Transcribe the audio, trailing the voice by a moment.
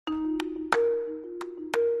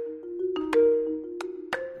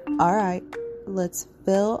All right, let's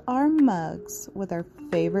fill our mugs with our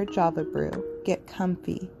favorite Java brew, get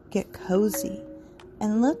comfy, get cozy,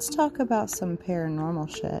 and let's talk about some paranormal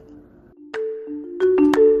shit.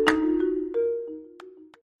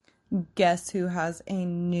 Guess who has a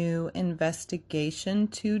new investigation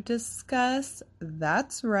to discuss?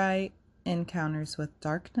 That's right, Encounters with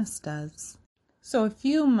Darkness does. So a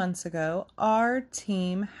few months ago, our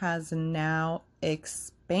team has now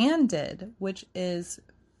expanded, which is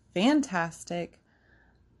fantastic.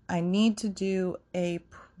 I need to do a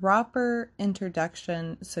proper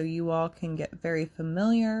introduction so you all can get very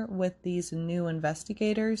familiar with these new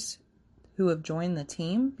investigators who have joined the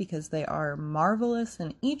team, because they are marvelous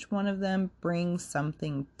and each one of them brings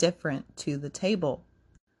something different to the table.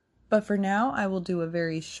 But for now, I will do a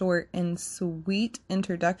very short and sweet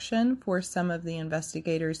introduction for some of the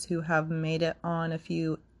investigators who have made it on a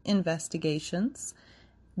few investigations.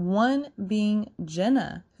 One being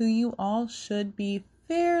Jenna, who you all should be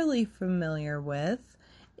fairly familiar with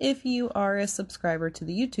if you are a subscriber to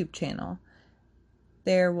the YouTube channel.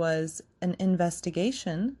 There was an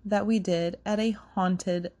investigation that we did at a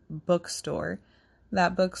haunted bookstore.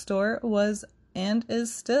 That bookstore was and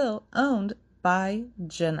is still owned by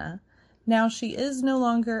Jenna. Now, she is no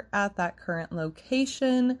longer at that current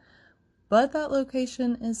location, but that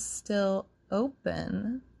location is still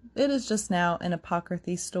open. It is just now an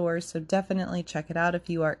Apocryphy store, so definitely check it out if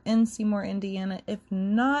you are in Seymour, Indiana. If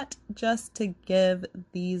not, just to give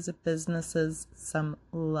these businesses some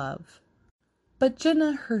love. But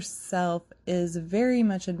Jenna herself is very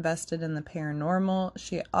much invested in the paranormal.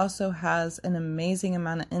 She also has an amazing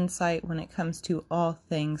amount of insight when it comes to all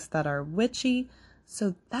things that are witchy.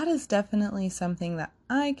 So that is definitely something that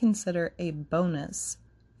I consider a bonus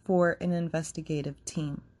for an investigative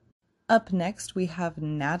team. Up next, we have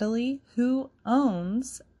Natalie, who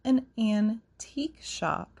owns an antique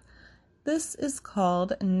shop. This is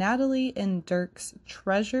called Natalie and Dirk's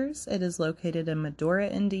Treasures. It is located in Medora,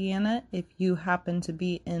 Indiana. If you happen to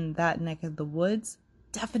be in that neck of the woods,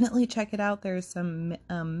 definitely check it out. There's some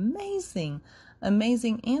amazing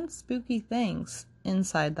and spooky things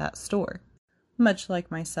inside that store. Much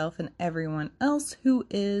like myself and everyone else who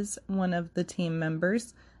is one of the team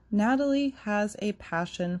members, Natalie has a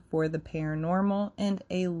passion for the paranormal and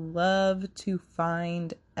a love to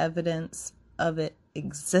find evidence of it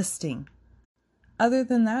existing. Other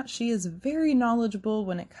than that, she is very knowledgeable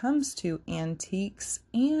when it comes to antiques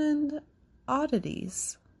and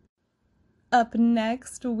oddities. Up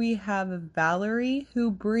next, we have Valerie,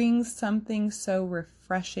 who brings something so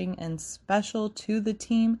refreshing and special to the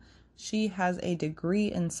team. She has a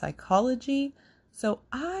degree in psychology, so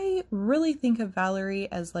I really think of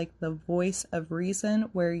Valerie as like the voice of reason,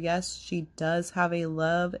 where yes, she does have a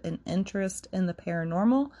love and interest in the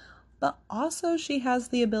paranormal, but also she has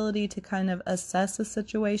the ability to kind of assess a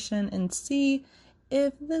situation and see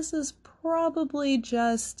if this is probably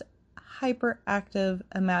just hyperactive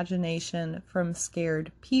imagination from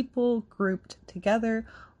scared people grouped together,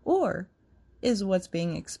 or is what's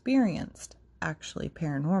being experienced actually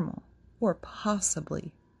paranormal, or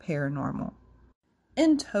possibly paranormal.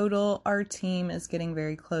 In total, our team is getting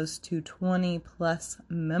very close to 20 plus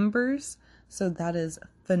members, so that is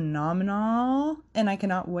phenomenal, and I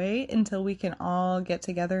cannot wait until we can all get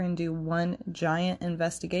together and do one giant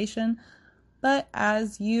investigation. But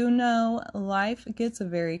as you know, life gets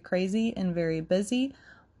very crazy and very busy,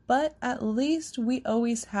 but at least we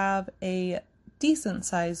always have a decent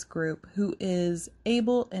sized group who is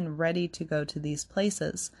able and ready to go to these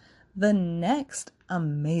places. The next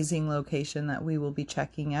amazing location that we will be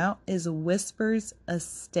checking out is Whispers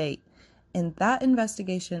Estate, and that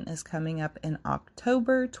investigation is coming up in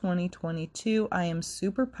October 2022. I am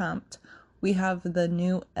super pumped. We have the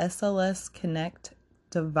new SLS Connect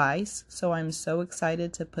device, so I'm so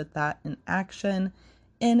excited to put that in action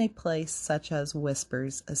in a place such as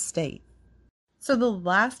Whispers Estate. So the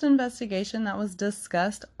last investigation that was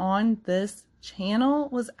discussed on this channel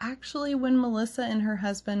was actually when Melissa and her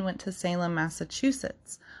husband went to Salem,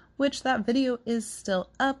 Massachusetts, which that video is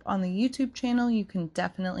still up on the YouTube channel. You can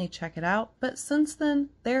definitely check it out. But since then,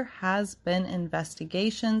 there has been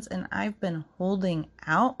investigations and I've been holding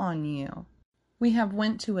out on you. We have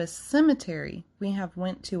went to a cemetery. We have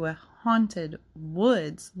went to a haunted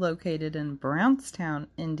woods located in Brownstown,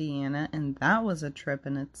 Indiana, and that was a trip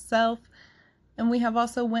in itself. And we have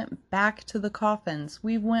also went back to the coffins.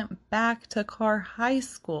 We went back to Carr High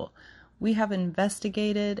School. We have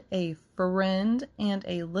investigated a friend and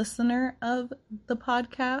a listener of the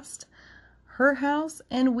podcast, her house,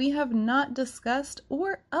 and we have not discussed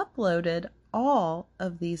or uploaded all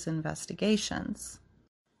of these investigations.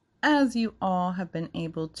 as you all have been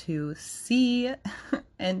able to see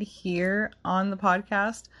and hear on the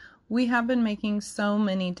podcast, we have been making so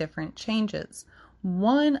many different changes.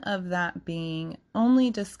 One of that being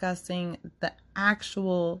only discussing the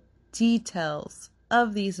actual details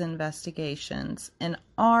of these investigations and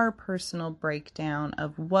our personal breakdown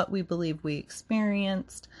of what we believe we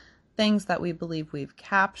experienced, things that we believe we've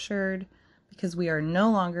captured, because we are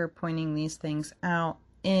no longer pointing these things out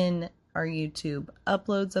in our YouTube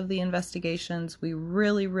uploads of the investigations. We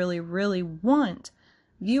really, really, really want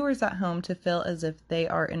viewers at home to feel as if they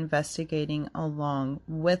are investigating along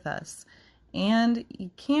with us. And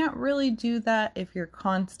you can't really do that if you're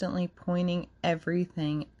constantly pointing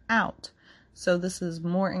everything out. So this is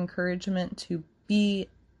more encouragement to be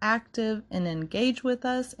active and engage with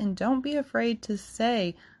us, and don't be afraid to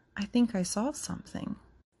say, I think I saw something.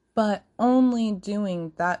 But only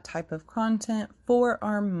doing that type of content for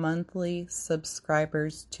our monthly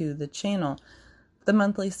subscribers to the channel. The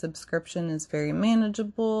monthly subscription is very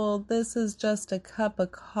manageable. This is just a cup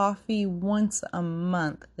of coffee once a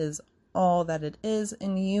month is all that it is,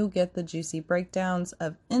 and you get the juicy breakdowns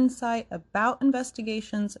of insight about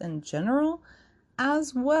investigations in general,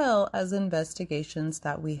 as well as investigations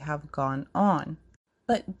that we have gone on.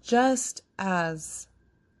 But just as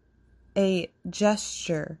a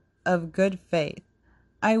gesture of good faith,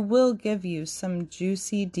 I will give you some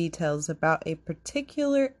juicy details about a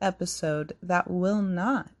particular episode that will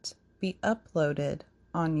not be uploaded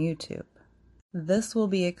on YouTube. This will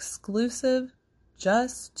be exclusive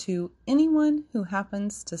just to anyone who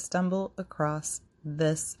happens to stumble across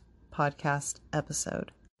this podcast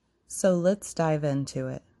episode. So let's dive into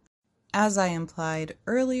it. As I implied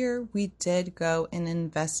earlier, we did go and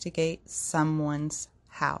investigate someone's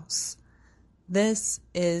house. This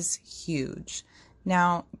is huge.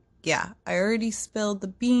 Now, I already spilled the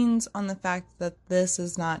beans on the fact that this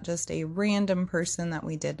is not just a random person that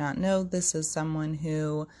we did not know. This is someone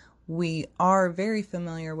who we are very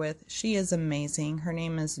familiar with. She is amazing. Her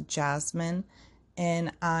name is Jasmine,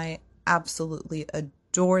 and I absolutely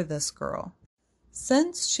adore this girl.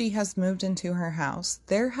 Since she has moved into her house,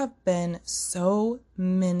 there have been so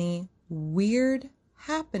many weird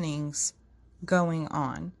happenings going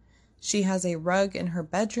on. She has a rug in her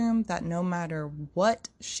bedroom that no matter what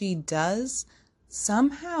she does,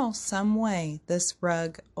 somehow, some way, this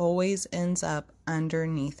rug always ends up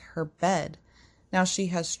underneath her bed. Now, she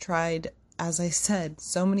has tried, as I said,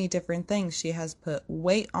 so many different things. She has put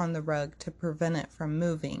weight on the rug to prevent it from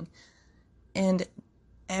moving. And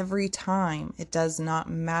every time, it does not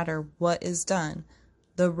matter what is done,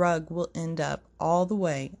 the rug will end up all the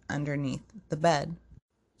way underneath the bed.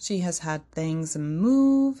 She has had things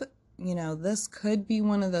move. This could be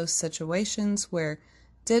one of those situations where,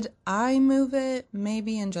 did I move it?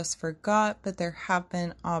 Maybe and just forgot, but there have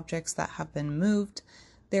been objects that have been moved.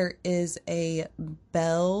 There is a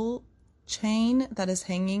bell chain that is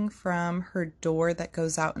hanging from her door that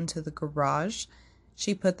goes out into the garage.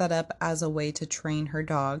 She put that up as a way to train her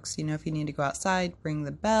dogs. If you need to go outside, ring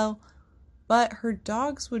the bell. But her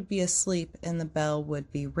dogs would be asleep and the bell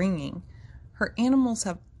would be ringing. Her animals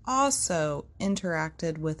have also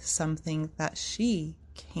interacted with something that she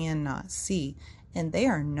cannot see, and they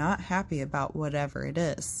are not happy about whatever it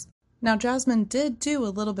is. Now, Jasmine did do a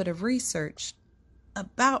little bit of research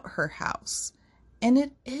about her house, and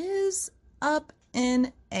it is up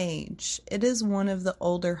in age. It is one of the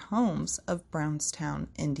older homes of Brownstown,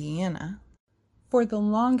 Indiana. For the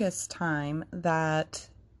longest time that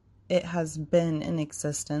it has been in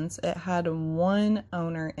existence, it had one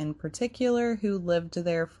owner in particular who lived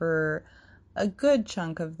there for a good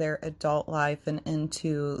chunk of their adult life and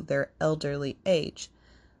into their elderly age.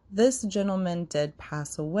 This gentleman did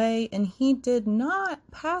pass away, and he did not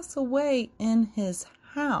pass away in his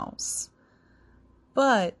house.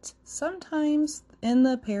 But sometimes in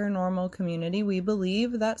the paranormal community, we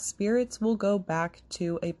believe that spirits will go back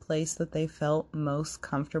to a place that they felt most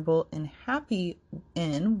comfortable and happy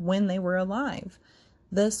in when they were alive.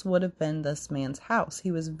 This would have been this man's house.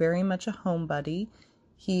 He was very much a homebody.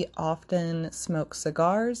 He often smoked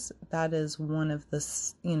cigars. That is one of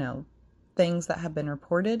the, things that have been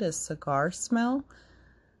reported is cigar smell.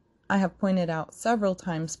 I have pointed out several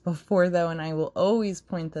times before, though, and I will always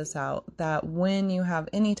point this out, that when you have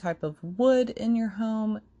any type of wood in your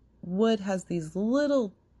home, wood has these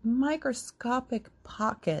little microscopic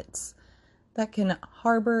pockets that can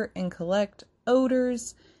harbor and collect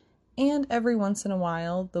odors, and every once in a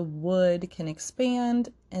while the wood can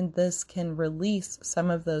expand, and this can release some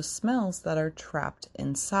of those smells that are trapped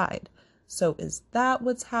inside. So is that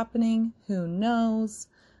what's happening? Who knows?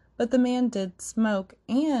 But the man did smoke,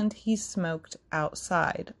 and he smoked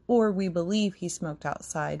outside, or we believe he smoked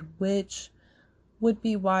outside, which would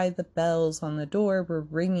be why the bells on the door were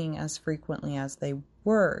ringing as frequently as they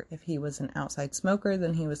were. If he was an outside smoker,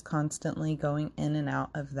 then he was constantly going in and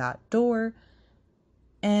out of that door,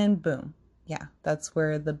 and boom. Yeah, that's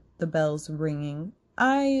where the bells ringing,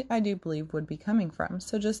 I do believe, would be coming from.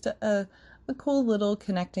 So just a cool little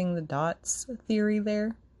connecting the dots theory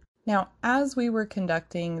there. Now, as we were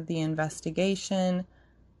conducting the investigation,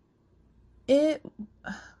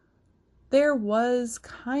 there was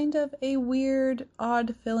kind of a weird,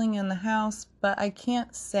 odd feeling in the house, but I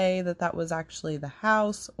can't say that that was actually the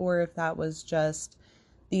house or if that was just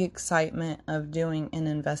the excitement of doing an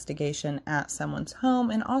investigation at someone's home,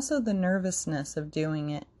 and also the nervousness of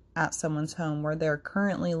doing it at someone's home where they're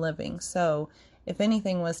currently living. So if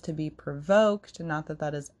anything was to be provoked, not that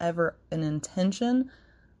that is ever an intention,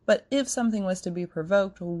 but if something was to be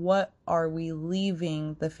provoked, what are we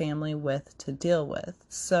leaving the family with to deal with?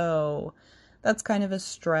 So that's kind of a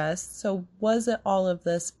stress. So was it all of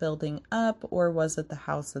this building up, or was it the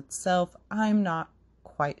house itself? I'm not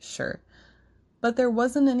quite sure. But there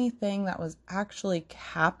wasn't anything that was actually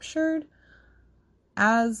captured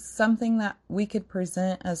as something that we could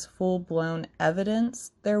present as full-blown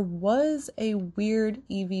evidence. There was a weird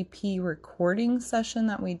EVP recording session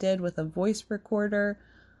that we did with a voice recorder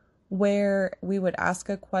where we would ask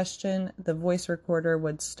a question, the voice recorder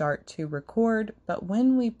would start to record, but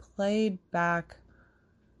when we played back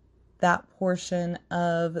that portion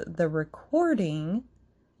of the recording,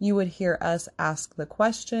 you would hear us ask the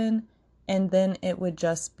question, and then it would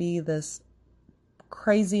just be this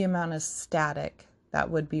crazy amount of static that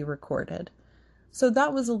would be recorded. So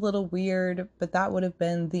that was a little weird, but that would have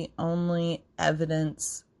been the only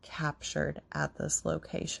evidence captured at this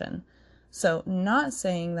location. So not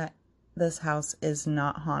saying that this house is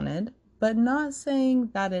not haunted, but not saying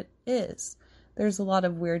that it is. There's a lot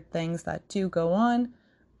of weird things that do go on,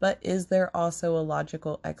 but is there also a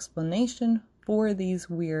logical explanation for these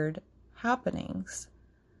weird happenings?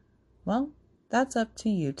 Well, that's up to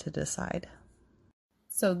you to decide.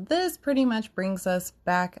 So this pretty much brings us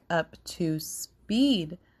back up to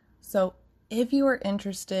speed. So if you are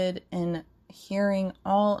interested in hearing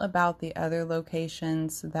all about the other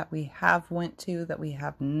locations that we have went to that we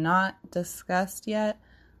have not discussed yet,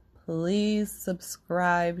 please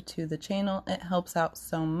subscribe to the channel. It helps out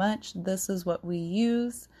so much. This is what we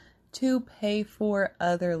use to pay for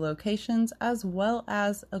other locations as well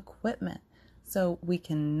as equipment. So we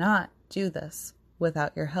cannot do this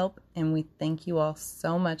without your help, and we thank you all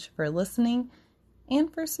so much for listening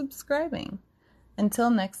and for subscribing.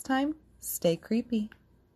 Until next time, stay creepy.